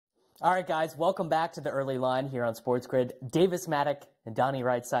All right, guys, welcome back to the early line here on SportsGrid. Davis, Mattek, and Donnie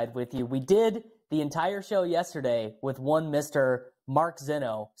Rightside with you. We did the entire show yesterday with one Mr. Mark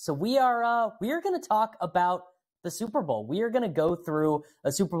Zinno. So we are going to talk about the Super Bowl. We are going to go through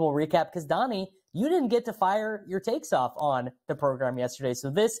a Super Bowl recap because, Donnie, you didn't get to fire your takes off on the program yesterday. So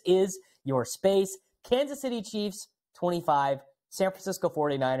this is your space. Kansas City Chiefs, 25. San Francisco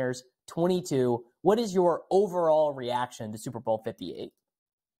 49ers, 22. What is your overall reaction to Super Bowl 58?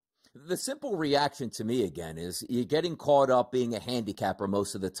 The simple reaction to me, again, is you're getting caught up being a handicapper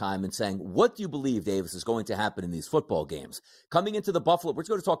most of the time and saying, what do you believe, Davis, is going to happen in these football games? Coming into the Buffalo, we're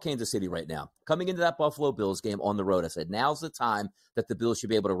going to talk Kansas City right now. Coming into that Buffalo Bills game on the road, I said, now's the time that the Bills should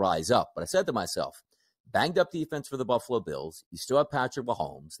be able to rise up. But I said to myself, banged up defense for the Buffalo Bills. You still have Patrick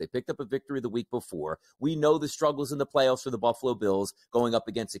Mahomes. They picked up a victory the week before. We know the struggles in the playoffs for the Buffalo Bills going up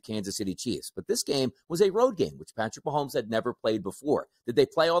against the Kansas City Chiefs. But this game was a road game, which Patrick Mahomes had never played before. Did they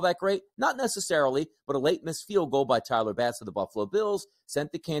play all that great? Not necessarily, but a late missed field goal by Tyler Bass of the Buffalo Bills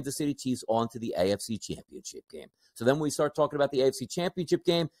sent the Kansas City Chiefs on to the AFC Championship game. So then we start talking about the AFC Championship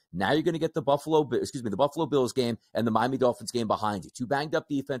game. Now you're going to get the Buffalo Bills game and the Miami Dolphins game behind you. Two banged up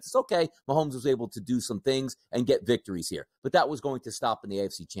defenses. Okay, Mahomes was able to do some things and get victories here. But that was going to stop in the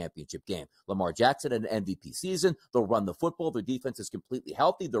AFC Championship game. Lamar Jackson had an MVP season. They'll run the football. Their defense is completely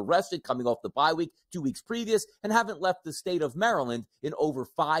healthy. They're rested coming off the bye week 2 weeks previous and haven't left the state of Maryland in over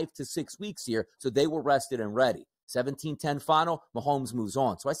 5 to 6 weeks here. So they were rested and ready. 17-10 final, Mahomes moves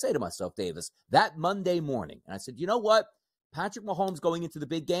on. So I say to myself, Davis, that Monday morning, and I said, you know what? Patrick Mahomes going into the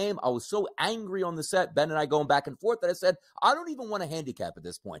big game, I was so angry on the set, Ben and I going back and forth, that I said, I don't even want to handicap at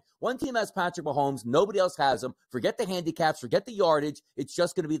this point. One team has Patrick Mahomes, nobody else has him. Forget the handicaps, forget the yardage. It's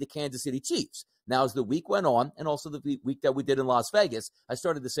just going to be the Kansas City Chiefs. Now, as the week went on, and also the week that we did in Las Vegas, I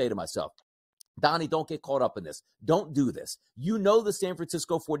started to say to myself, Donnie, don't get caught up in this. Don't do this. You know the San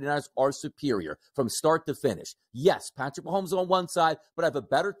Francisco 49ers are superior from start to finish. Yes, Patrick Mahomes on one side, but I have a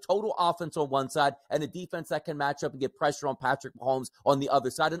better total offense on one side and a defense that can match up and get pressure on Patrick Mahomes on the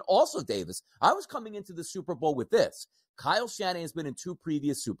other side. And also, Davis, I was coming into the Super Bowl with this. Kyle Shanahan has been in 2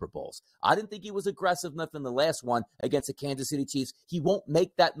 previous Super Bowls. I didn't think he was aggressive enough in the last one against the Kansas City Chiefs. He won't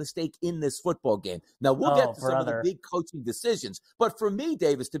make that mistake in this football game. Now, we'll get to some of the big coaching decisions. But for me,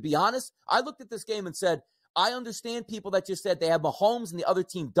 Davis, to be honest, I looked at this game and said, I understand people that just said they have Mahomes and the other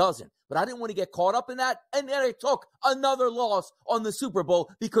team doesn't. But I didn't want to get caught up in that. And then I took another loss on the Super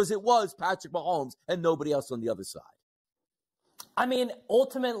Bowl because it was Patrick Mahomes and nobody else on the other side. I mean,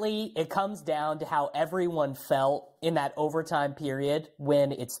 ultimately, it comes down to how everyone felt in that overtime period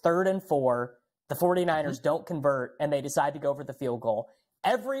when it's 3rd and 4, the 49ers don't convert, and they decide to go for the field goal.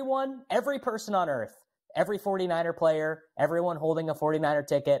 Everyone, every person on earth, every 49er player, everyone holding a 49er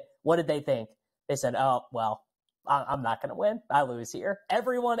ticket, what did they think? They said, oh, well, I'm not going to win. I lose here.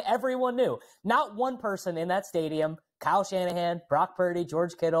 Everyone knew. Not one person in that stadium, Kyle Shanahan, Brock Purdy,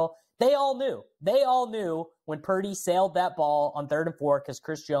 George Kittle, they all knew. They all knew when Purdy sailed that ball on 3rd and 4 because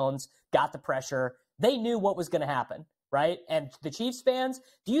Chris Jones got the pressure. They knew what was going to happen, right? And the Chiefs fans,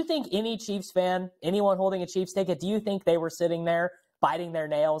 do you think any Chiefs fan, anyone holding a Chiefs ticket, do you think they were sitting there biting their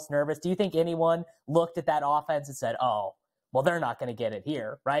nails, nervous? Do you think anyone looked at that offense and said, oh, well, they're not going to get it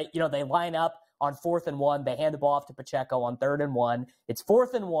here, right? You know, they line up on 4th and 1. They hand the ball off to Pacheco on 3rd and 1. It's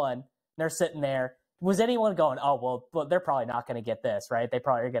 4th and 1. They're sitting there. Was anyone going, oh, well, they're probably not going to get this, right? They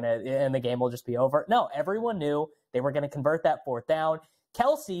probably are going to, and the game will just be over. No, everyone knew they were going to convert that 4th down.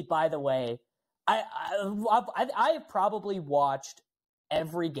 Kelsey, by the way, I've probably watched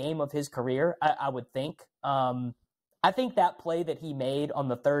every game of his career, I would think. I think that play that he made on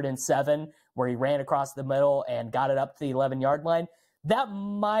the 3rd and 7, where he ran across the middle and got it up to the 11-yard line, that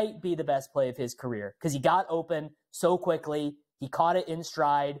might be the best play of his career because he got open so quickly. He caught it in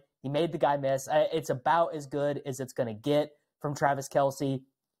stride. He made the guy miss. It's about as good as it's going to get from Travis Kelce.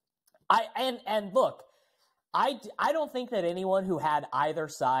 Look, I don't think that anyone who had either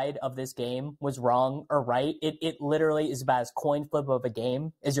side of this game was wrong or right. It literally is about as coin flip of a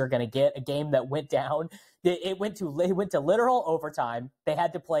game as you're going to get. A game that went down. It went to literal overtime. They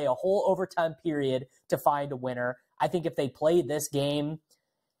had to play a whole overtime period to find a winner. I think if they played this game,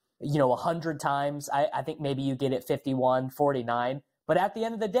 100 times, I think maybe you get it 51-49. But at the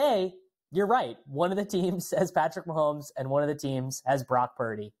end of the day, you're right. One of the teams has Patrick Mahomes and one of the teams has Brock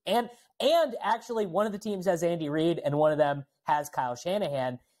Purdy. And actually one of the teams has Andy Reid and one of them has Kyle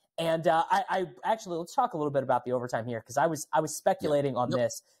Shanahan. And I actually, let's talk a little bit about the overtime here because I was speculating on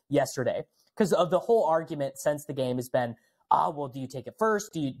this yesterday because of the whole argument since the game has been, well, do you take it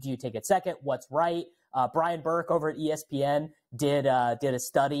first? Do you take it second? What's right? Brian Burke over at ESPN did a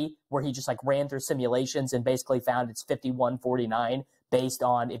study where he just ran through simulations and basically found it's 51-49 based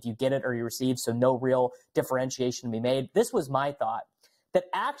on if you get it or you receive, so no real differentiation to be made. This was my thought, that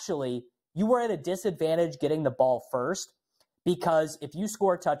actually you were at a disadvantage getting the ball first, because if you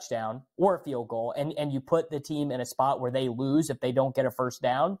score a touchdown or a field goal and you put the team in a spot where they lose if they don't get a first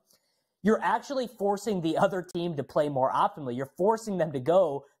down, you're actually forcing the other team to play more optimally. You're forcing them to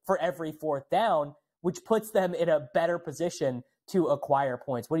go for every fourth down, which puts them in a better position to acquire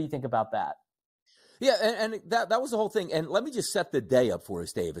points. What do you think about that? Yeah, and that was the whole thing. And let me just set the day up for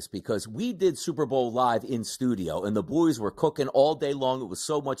us, Davis, because we did Super Bowl live in studio, and the boys were cooking all day long. It was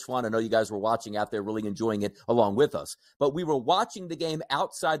so much fun. I know you guys were watching out there, really enjoying it along with us. But we were watching the game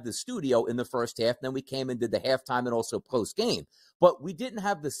outside the studio in the first half. Then we came and did the halftime and also post-game. But we didn't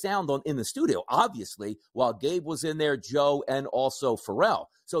have the sound on in the studio, obviously, while Gabe was in there, Joe, and also Pharrell.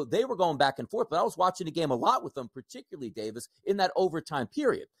 So they were going back and forth. But I was watching the game a lot with them, particularly, Davis, in that overtime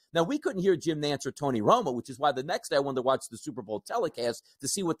period. Now, we couldn't hear Jim Nantz or Tony Romo, which is why the next day I wanted to watch the Super Bowl telecast to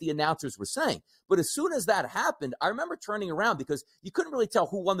see what the announcers were saying. But as soon as that happened, I remember turning around because you couldn't really tell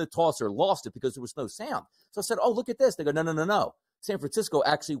who won the toss or lost it because there was no sound. So I said, oh, look at this. They go, no. San Francisco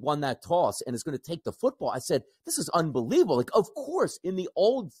actually won that toss and is going to take the football. I said, this is unbelievable. Like, of course, in the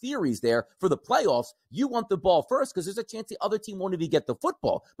old theories there for the playoffs, you want the ball first because there's a chance the other team won't even get the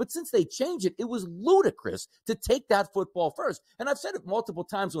football. But since they changed it, it was ludicrous to take that football first. And I've said it multiple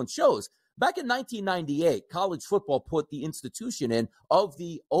times on shows. Back in 1998, college football put the institution in of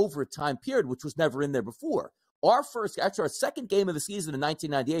the overtime period, which was never in there before. Our second game of the season in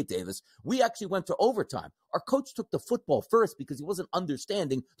 1998, Davis, we actually went to overtime. Our coach took the football first because he wasn't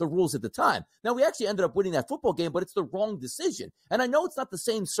understanding the rules at the time. Now, we actually ended up winning that football game, but it's the wrong decision. And I know it's not the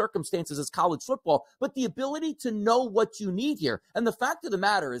same circumstances as college football, but the ability to know what you need here. And the fact of the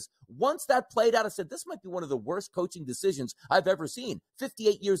matter is, once that played out, I said, this might be one of the worst coaching decisions I've ever seen.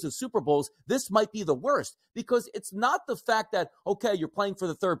 58 years of Super Bowls, this might be the worst because it's not the fact that, okay, you're playing for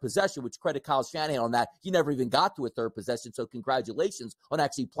the third possession, which credit Kyle Shanahan on that. He never even got to a third possession, so congratulations on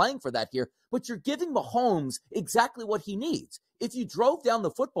actually playing for that here. But you're giving Mahomes exactly what he needs. If you drove down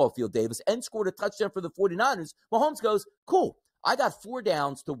the football field, Davis, and scored a touchdown for the 49ers, Mahomes goes, cool. I got 4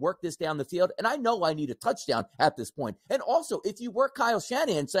 downs to work this down the field, and I know I need a touchdown at this point. And also, if you were Kyle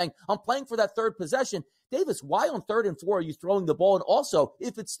Shanahan saying, I'm playing for that third possession, Davis, why on 3rd and 4 are you throwing the ball? And also,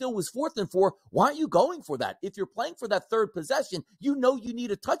 if it still was 4th and 4, why aren't you going for that? If you're playing for that third possession, you know you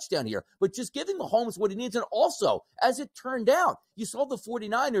need a touchdown here. But just giving Mahomes what he needs. And also, as it turned out, you saw the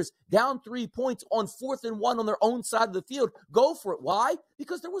 49ers down 3 points on 4th and 1 on their own side of the field. Go for it. Why?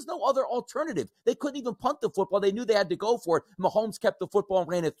 Because there was no other alternative. They couldn't even punt the football. They knew they had to go for it. Mahomes kept the football and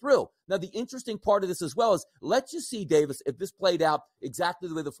ran it through. Now, the interesting part of this as well is, let's just see, Davis, if this played out exactly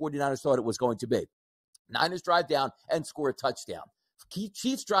the way the 49ers thought it was going to be. Niners drive down and score a touchdown.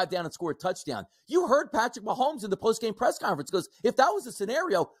 Chiefs drive down and score a touchdown. You heard Patrick Mahomes in the postgame press conference goes, if that was the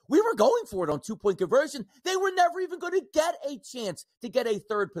scenario, we were going for it on 2-point conversion. They were never even going to get a chance to get a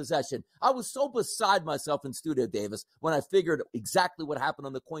third possession. I was so beside myself in studio, Davis, when I figured exactly what happened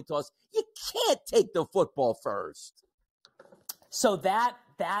on the coin toss. You can't take the football first. So that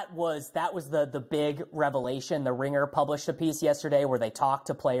was the big revelation. The Ringer published a piece yesterday where they talked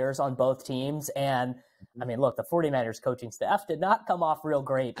to players on both teams. And I mean, look, the 49ers coaching staff did not come off real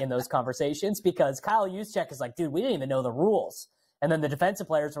great in those conversations because Kyle Juszczyk is like, dude, we didn't even know the rules. And then the defensive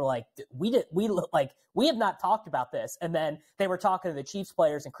players were like, we have not talked about this. And then they were talking to the Chiefs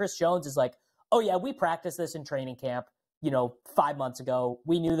players, and Chris Jones is like, oh yeah, we practiced this in training camp, 5 months ago.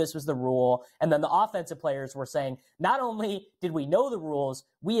 We knew this was the rule. And then the offensive players were saying, not only did we know the rules,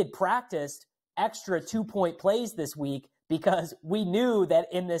 we had practiced extra 2-point plays this week because we knew that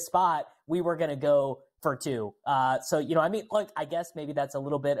in this spot we were going to go for 2. I guess maybe that's a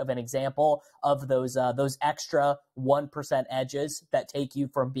little bit of an example of those extra 1% edges that take you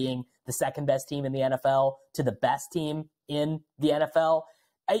from being the second best team in the NFL to the best team in the NFL.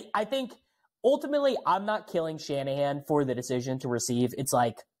 I think ultimately I'm not killing Shanahan for the decision to receive. It's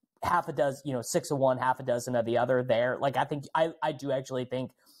like half a dozen, 6 of one, half a dozen of the other there. Like, I think I do actually think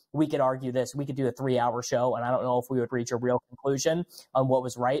we could argue this. We could do a 3-hour show, and I don't know if we would reach a real conclusion on what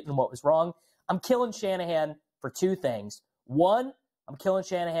was right and what was wrong. I'm killing Shanahan for 2 things. One, I'm killing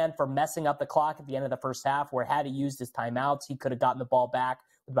Shanahan for messing up the clock at the end of the first half where had he used his timeouts, he could have gotten the ball back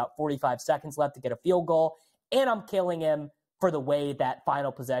with about 45 seconds left to get a field goal. And I'm killing him for the way that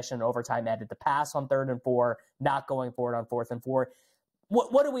final possession in overtime ended. The pass on 3rd and 4, not going for it on 4th and 4.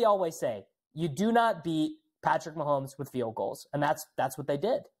 What do we always say? You do not beat Patrick Mahomes with field goals. And that's what they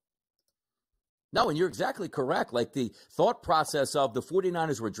did. No, and you're exactly correct. Like the thought process of the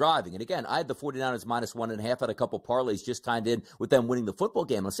 49ers were driving. And again, I had the 49ers minus 1.5 at a couple parlays just timed in with them winning the football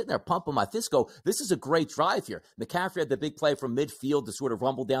game. I'm sitting there pumping my fist, go, this is a great drive here. McCaffrey had the big play from midfield to sort of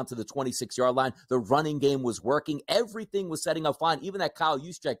rumble down to the 26-yard line. The running game was working. Everything was setting up fine. Even that Kyle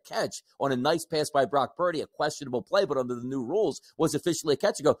Juszczyk catch on a nice pass by Brock Purdy, a questionable play, but under the new rules was officially a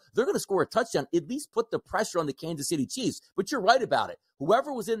catch. You go, they're going to score a touchdown, at least put the pressure on the Kansas City Chiefs. But you're right about it.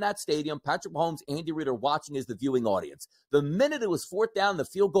 Whoever was in that stadium, Patrick Mahomes, Andy Reid are watching as the viewing audience. The minute it was fourth down, the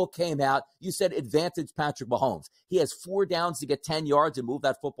field goal came out, you said advantage Patrick Mahomes. He has 4 downs to get 10 yards and move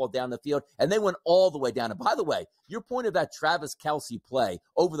that football down the field, and they went all the way down. And by the way, your point of that Travis Kelce play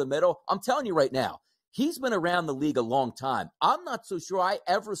over the middle, I'm telling you right now, he's been around the league a long time. I'm not so sure I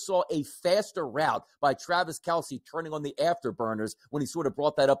ever saw a faster route by Travis Kelce turning on the afterburners when he sort of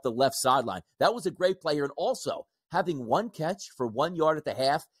brought that up the left sideline. That was a great play here. And also, having 1 catch for 1 yard at the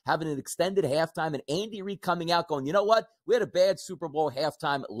half, having an extended halftime, and Andy Reid coming out going, you know what? We had a bad Super Bowl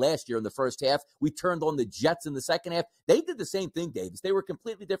halftime last year in the first half. We turned on the Jets in the second half. They did the same thing, Davis. They were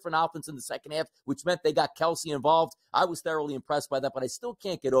completely different offense in the second half, which meant they got Kelce involved. I was thoroughly impressed by that, but I still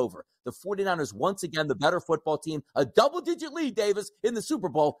can't get over the 49ers, once again, the better football team, a double-digit lead, Davis, in the Super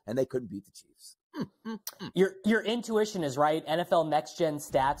Bowl, and they couldn't beat the Chiefs. Your intuition is right. NFL Next Gen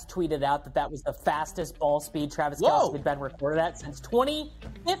Stats tweeted out that was the fastest ball speed Travis Kelce had been recorded at since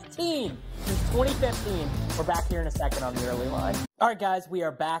 2015. Since 2015. We're back here in a second on the early line. All right, guys, we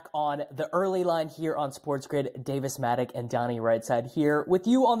are back on the early line here on SportsGrid. Davis Mattek and Donnie Rightside here with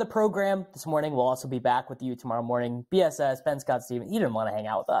you on the program this morning. We'll also be back with you tomorrow morning. BSS, Ben Scott Stevens, he didn't want to hang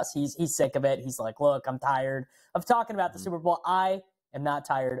out with us. He's sick of it. He's like, look, I'm tired of talking about the Super Bowl. I am not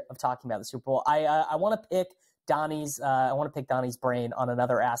tired of talking about the Super Bowl. I want to pick Donnie's brain on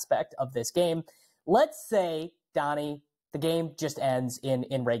another aspect of this game. Let's say, Donnie, the game just ends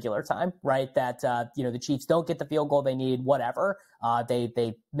in regular time, right? That the Chiefs don't get the field goal they need, whatever.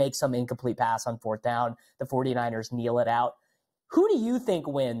 They make some incomplete pass on fourth down. The 49ers kneel it out. Who do you think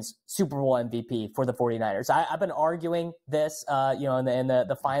wins Super Bowl MVP for the 49ers? I've been arguing this, in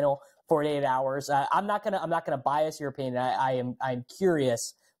the final 48 hours. I'm not gonna bias your opinion. I'm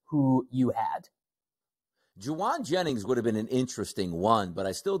curious who you had. Juwan Jennings would have been an interesting one, but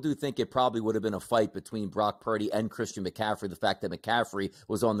I still do think it probably would have been a fight between Brock Purdy and Christian McCaffrey. The fact that McCaffrey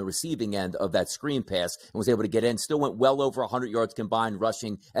was on the receiving end of that screen pass and was able to get in, still went well over 100 yards combined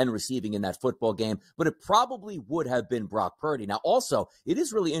rushing and receiving in that football game, but it probably would have been Brock Purdy. Now, also, it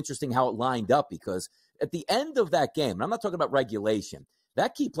is really interesting how it lined up because at the end of that game, and I'm not talking about regulation,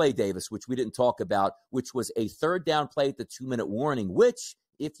 that key play, Davis, which we didn't talk about, which was a third down play at the 2-minute warning, which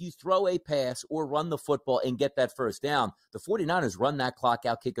if you throw a pass or run the football and get that first down, the 49ers run that clock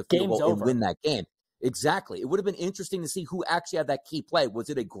out, kick a field goal, and win that game. Exactly. It would have been interesting to see who actually had that key play.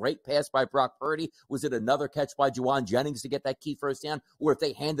 Was it a great pass by Brock Purdy? Was it another catch by Juwan Jennings to get that key first down? Or if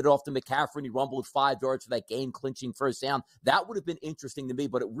they handed it off to McCaffrey and he rumbled 5 yards for that game-clinching first down? That would have been interesting to me,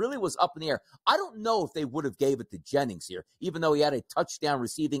 but it really was up in the air. I don't know if they would have gave it to Jennings here, even though he had a touchdown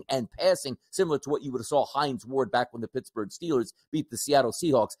receiving and passing, similar to what you would have saw Hines Ward back when the Pittsburgh Steelers beat the Seattle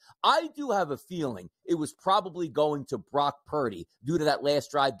Seahawks. I do have a feeling it was probably going to Brock Purdy due to that last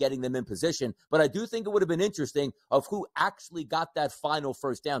drive getting them in position, but I do think it would have been interesting of who actually got that final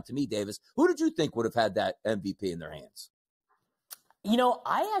first down. To me, Davis, who did you think would have had that MVP in their hands?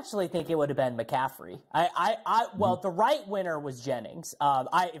 I actually think it would have been McCaffrey. The right winner was Jennings.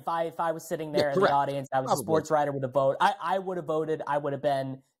 If I was sitting there in the audience, I was a sports writer with a vote. I would have voted. I would have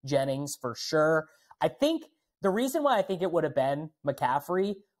been Jennings for sure. I think the reason why I think it would have been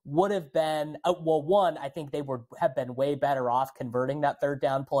McCaffrey would have been, one, I think they would have been way better off converting that third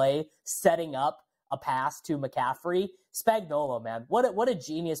down play, setting up a pass to McCaffrey. Spagnuolo, man, what a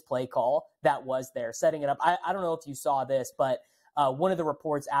genius play call that was there, setting it up. I don't know if you saw this, but one of the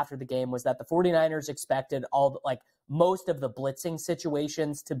reports after the game was that the 49ers expected most of the blitzing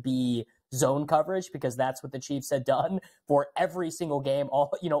situations to be zone coverage because that's what the Chiefs had done for every single game,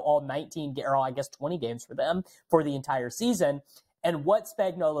 all 19 or I guess 20 games for them for the entire season. And what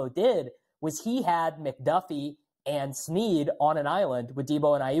Spagnuolo did was he had McDuffie and Snead on an island with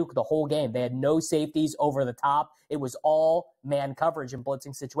Debo and Ayuk the whole game. They had no safeties over the top. It was all man coverage in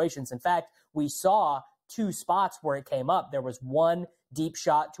blitzing situations. In fact, we saw 2 spots where it came up. There was one deep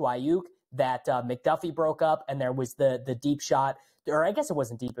shot to Ayuk that McDuffie broke up, and there was the deep shot, or I guess it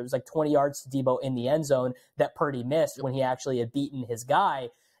wasn't deep. It was like 20 yards to Debo in the end zone that Purdy missed when he actually had beaten his guy.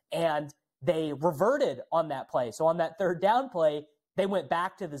 And they reverted on that play. So on that third down play, they went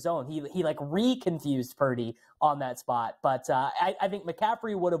back to the zone. He re-confused Purdy on that spot. But I think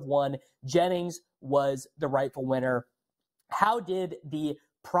McCaffrey would have won. Jennings was the rightful winner. How did the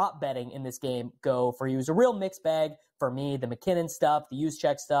prop betting in this game go for you? It was a real mixed bag for me. The McKinnon stuff, the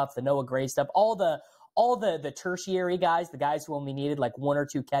Juszczyk stuff, the Noah Gray stuff, all the tertiary guys, the guys who only needed like 1 or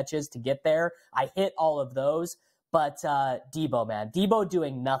 2 catches to get there. I hit all of those. But Debo, man, Debo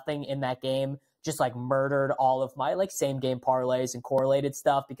doing nothing in that game just like murdered all of my like same game parlays and correlated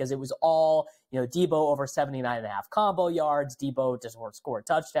stuff, because it was all, Debo over 79.5 combo yards. Debo just won't score a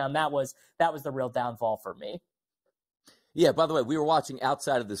touchdown. That was the real downfall for me. Yeah, by the way, we were watching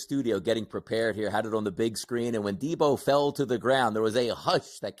outside of the studio getting prepared here, had it on the big screen, and when Debo fell to the ground, there was a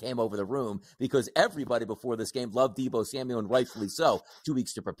hush that came over the room because everybody before this game loved Debo Samuel, and rightfully so. 2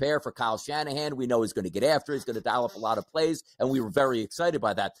 weeks to prepare for Kyle Shanahan. We know he's going to get after it. He's going to dial up a lot of plays, and we were very excited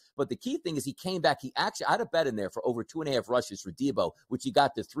by that. But the key thing is he came back. He actually had a bet in there for over 2.5 rushes for Debo, which he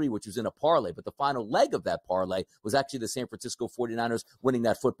got to 3, which was in a parlay. But the final leg of that parlay was actually the San Francisco 49ers winning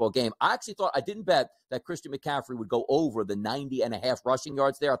that football game. I actually thought, I didn't bet that Christian McCaffrey would go over the 90.5 rushing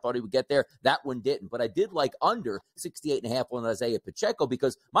yards there. I thought he would get there. That one didn't. But I did like under 68.5 on Isaiah Pacheco,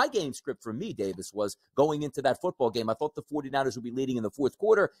 because my game script for me, Davis, was going into that football game, I thought the 49ers would be leading in the fourth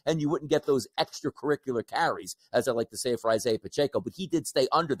quarter, and you wouldn't get those extracurricular carries, as I like to say, for Isaiah Pacheco. But he did stay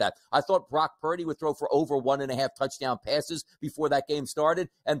under that. I thought Brock Purdy would throw for over 1.5 touchdown passes before that game started.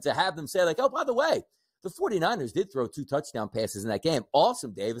 And to have them say, like, oh, by the way, the 49ers did throw 2 touchdown passes in that game.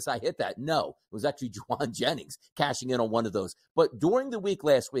 Awesome, Davis. I hit that. No, it was actually Juwan Jennings cashing in on one of those. But during the week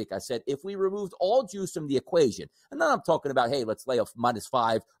last week, I said, if we removed all juice from the equation, and then I'm talking about, hey, let's lay off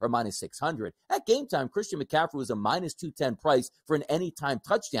 -5 or -600. At game time, Christian McCaffrey was a -210 price for an anytime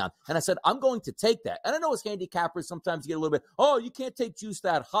touchdown. And I said, I'm going to take that. And I know as handicappers, sometimes you get a little bit, oh, you can't take juice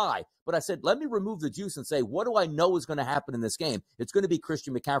that high. But I said, let me remove the juice and say, what do I know is going to happen in this game? It's going to be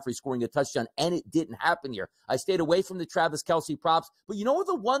Christian McCaffrey scoring a touchdown, and it didn't happen here. I stayed away from the Travis Kelce props. But you know what,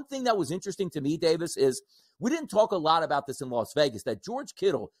 the one thing that was interesting to me, Davis, is we didn't talk a lot about this in Las Vegas, that George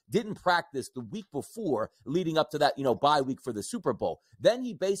Kittle didn't practice the week before leading up to that, bye week for the Super Bowl. Then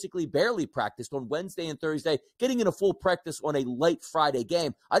he basically barely practiced on Wednesday and Thursday, getting in a full practice on a late Friday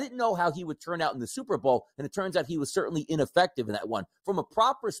game. I didn't know how he would turn out in the Super Bowl, and it turns out he was certainly ineffective in that one. From a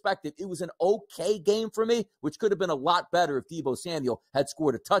prop perspective, it was an okay game for me, which could have been a lot better if Debo Samuel had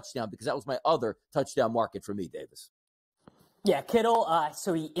scored a touchdown, because that was my other touchdown market for me, Davis. Yeah, Kittle,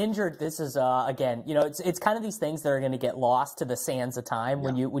 so he injured. This is, again, it's kind of these things that are going to get lost to the sands of time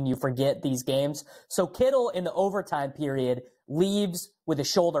when you forget these games. So Kittle in the overtime period leaves with a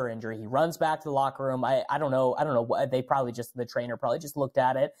shoulder injury. He runs back to the locker room. I don't know what the trainer probably just looked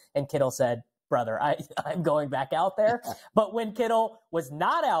at it, and Kittle said, brother, I'm going back out there. But when Kittle was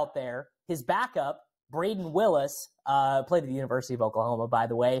not out there, his backup, Braden Willis, played at the University of Oklahoma, by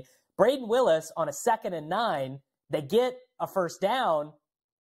the way. Braden Willis on a 2nd and 9, they get a first down,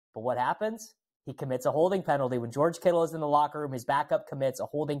 but what happens? He commits a holding penalty. When George Kittle is in the locker room, his backup commits a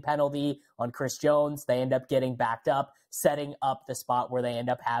holding penalty on Chris Jones. They end up getting backed up, setting up the spot where they end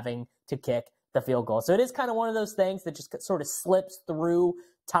up having to kick the field goal. So it is kind of one of those things that just sort of slips through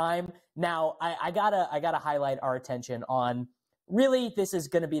time. Now, I gotta highlight our attention on, really, this is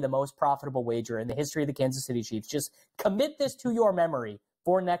going to be the most profitable wager in the history of the Kansas City Chiefs. Just commit this to your memory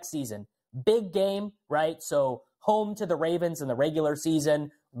for next season. Big game, right? So home to the Ravens in the regular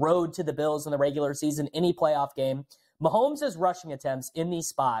season, road to the Bills in the regular season, any playoff game. Mahomes' rushing attempts in these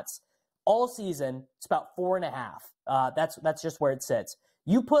spots all season, it's about 4.5. That's just where it sits.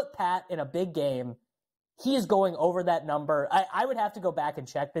 You put Pat in a big game, he is going over that number. I would have to go back and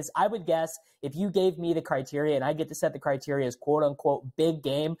check this. I would guess if you gave me the criteria, and I get to set the criteria as quote-unquote big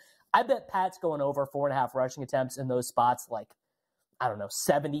game, I bet Pat's going over 4.5 rushing attempts in those spots, like, I don't know,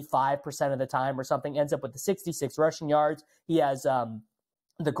 75% of the time or something. Ends up with the 66 rushing yards. He has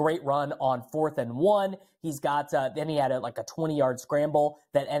the great run on 4th and 1. He's got, then he had a 20-yard scramble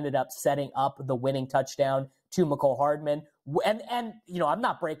that ended up setting up the winning touchdown to McCole Hardman. And I'm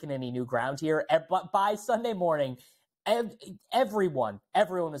not breaking any new ground here, but by Sunday morning, everyone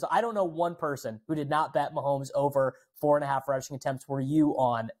was, I don't know one person who did not bet Mahomes over 4.5 rushing attempts. Were you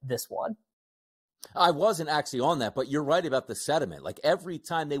on this one? I wasn't actually on that, but you're right about the sentiment. Like every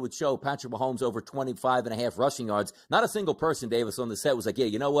time they would show Patrick Mahomes over 25.5 rushing yards, not a single person, Davis, on the set was like, yeah,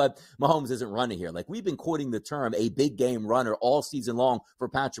 you know what? Mahomes isn't running here. Like we've been quoting the term a big game runner all season long for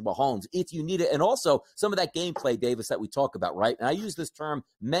Patrick Mahomes if you need it. And also some of that gameplay, Davis, that we talk about, right? And I used this term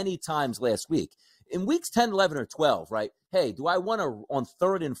many times last week. In weeks 10, 11, or 12, right, hey, do I want to, on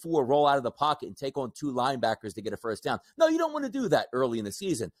 3rd and 4, roll out of the pocket and take on 2 linebackers to get a first down? No, you don't want to do that early in the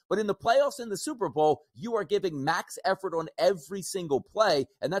season. But in the playoffs and the Super Bowl, you are giving max effort on every single play,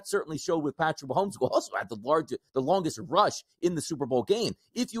 and that certainly showed with Patrick Mahomes, who also had the longest rush in the Super Bowl game.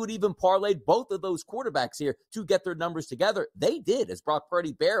 If you would even parlayed both of those quarterbacks here to get their numbers together, they did, as Brock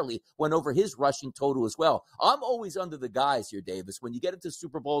Purdy barely went over his rushing total as well. I'm always under the guys here, Davis. When you get into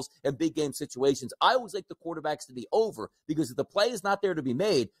Super Bowls and big game situations, I always like the quarterbacks to be over, because if the play is not there to be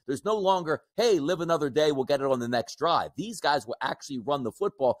made, there's no longer, hey, live another day, we'll get it on the next drive. These guys will actually run the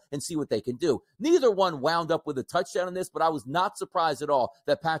football and see what they can do. Neither one wound up with a touchdown in this, but I was not surprised at all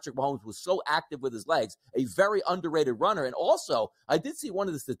that Patrick Mahomes was so active with his legs, a very underrated runner. And also, I did see one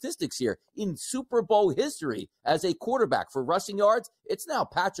of the statistics here. In Super Bowl history, as a quarterback for rushing yards, it's now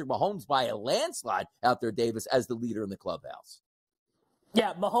Patrick Mahomes by a landslide out there, Davis, as the leader in the clubhouse.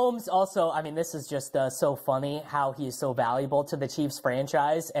 Yeah, Mahomes also, I mean, this is just so funny how he is so valuable to the Chiefs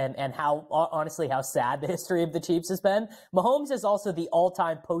franchise, and how, honestly, how sad the history of the Chiefs has been. Mahomes is also the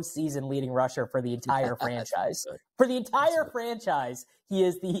all-time postseason leading rusher for the entire franchise. For the entire franchise, he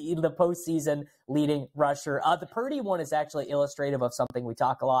is the postseason leading rusher. The Purdy one is actually illustrative of something we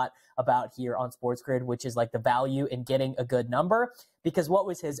talk a lot about here on SportsGrid, which is like the value in getting a good number, because what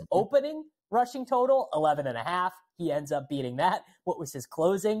was his opening rushing total? 11.5. He ends up beating that. What was his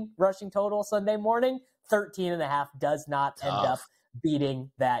closing rushing total Sunday morning? 13.5. Does not end up beating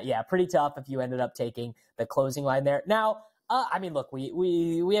that. Yeah, pretty tough if you ended up taking the closing line there. Now, I mean, look,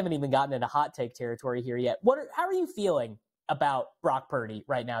 we haven't even gotten into hot take territory here yet. How are you feeling about Brock Purdy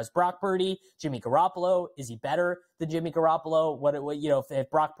right now? Is Brock Purdy Jimmy Garoppolo? Is he better than Jimmy Garoppolo? What you know, if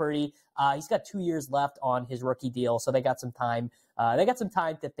Brock Purdy, he's got 2 years left on his rookie deal, so they got some time. They got some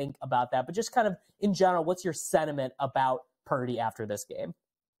time to think about that. But just kind of in general, what's your sentiment about Purdy after this game?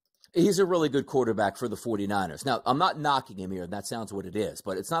 He's a really good quarterback for the 49ers. Now, I'm not knocking him here, and that sounds what it is,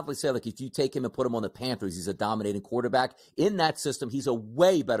 but it's not to say, like, if you take him and put him on the Panthers, he's a dominating quarterback. In that system, he's a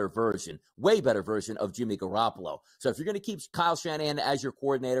way better version of Jimmy Garoppolo. So if you're going to keep Kyle Shanahan as your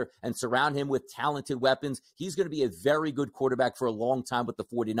coordinator and surround him with talented weapons, he's going to be a very good quarterback for a long time with the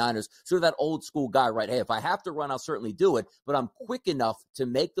 49ers. Sort of that old school guy, right? Hey, if I have to run, I'll certainly do it, but I'm quick enough to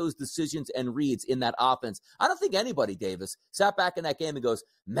make those decisions and reads in that offense. I don't think anybody, Davis, sat back in that game and goes,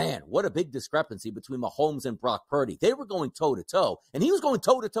 man, what a big discrepancy between Mahomes and Brock Purdy. They were going toe-to-toe, and he was going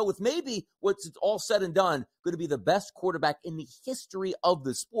toe-to-toe with maybe what's all said and done going to be the best quarterback in the history of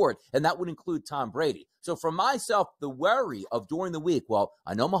the sport, and that would include Tom Brady. So for myself, the worry of during the week, well,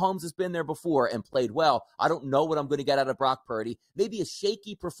 I know Mahomes has been there before and played well. I don't know what I'm going to get out of Brock Purdy. Maybe a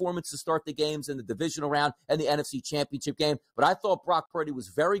shaky performance to start the games in the divisional round and the NFC Championship game, but I thought Brock Purdy was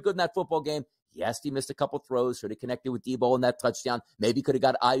very good in that football game. Yes, he missed a couple throws, should have connected with Debo in that touchdown. Maybe could have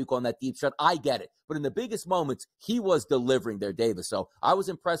got Ayuk on that deep shot. I get it. But in the biggest moments, he was delivering there, Davis. So I was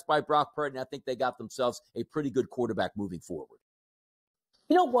impressed by Brock Purdy, and I think they got themselves a pretty good quarterback moving forward.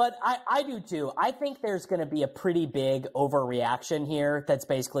 You know what? I do too. I think there's going to be a pretty big overreaction here that's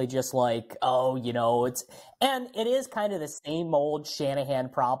basically just like, oh, you know, and it is kind of the same old Shanahan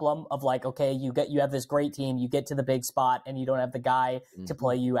problem of like, okay, you have this great team, you get to the big spot and you don't have the guy to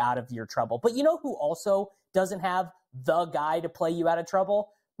play you out of your trouble. But you know who also doesn't have the guy to play you out of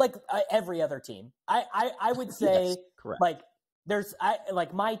trouble? Like every other team. I would say yes, correct.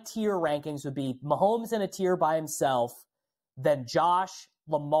 Like my tier rankings would be Mahomes in a tier by himself, then Josh,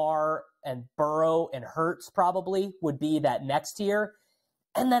 Lamar, and Burrow and Hurts probably would be that next tier.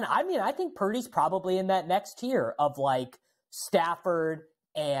 And then, I mean, I think Purdy's probably in that next tier of like Stafford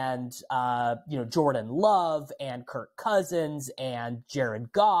and, Jordan Love and Kirk Cousins and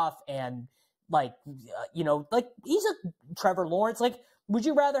Jared Goff and like he's a Trevor Lawrence. Like, would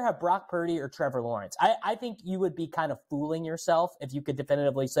you rather have Brock Purdy or Trevor Lawrence? I think you would be kind of fooling yourself if you could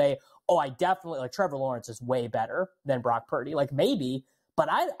definitively say, oh, I definitely, like, Trevor Lawrence is way better than Brock Purdy. Like, maybe, but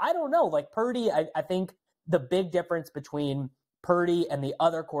I don't know. Like, Purdy, I think the big difference between Purdy and the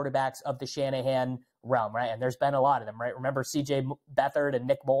other quarterbacks of the Shanahan realm, right? And there's been a lot of them, right? Remember CJ Beathard and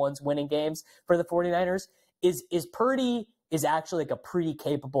Nick Mullins winning games for the 49ers? Is Purdy is actually like a pretty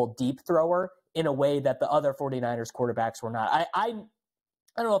capable deep thrower in a way that the other 49ers quarterbacks were not. I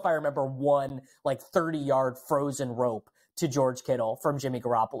don't know if I remember one like 30-yard frozen rope to George Kittle from Jimmy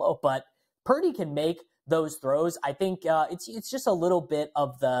Garoppolo, but Purdy can make those throws. I think it's just a little bit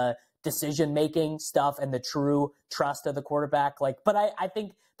of the decision-making stuff and the true trust of the quarterback. But I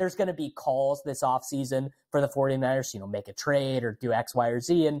think there's going to be calls this offseason for the 49ers, make a trade or do X, Y, or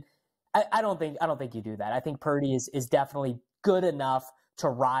Z. And I don't think you do that. I think Purdy is definitely good enough to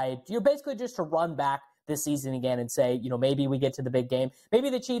ride. You're basically just to run back this season again and say, maybe we get to the big game. Maybe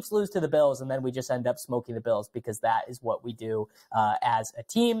the Chiefs lose to the Bills and then we just end up smoking the Bills, because that is what we do as a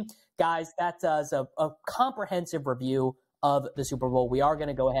team. Guys, that's a comprehensive review of the Super Bowl. We are going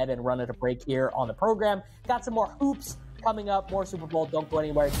to go ahead and run at a break here on the program. Got some more hoops coming up, more Super Bowl. Don't go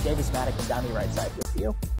anywhere. It's Davis, Mattek, and Donnie Rightside with you.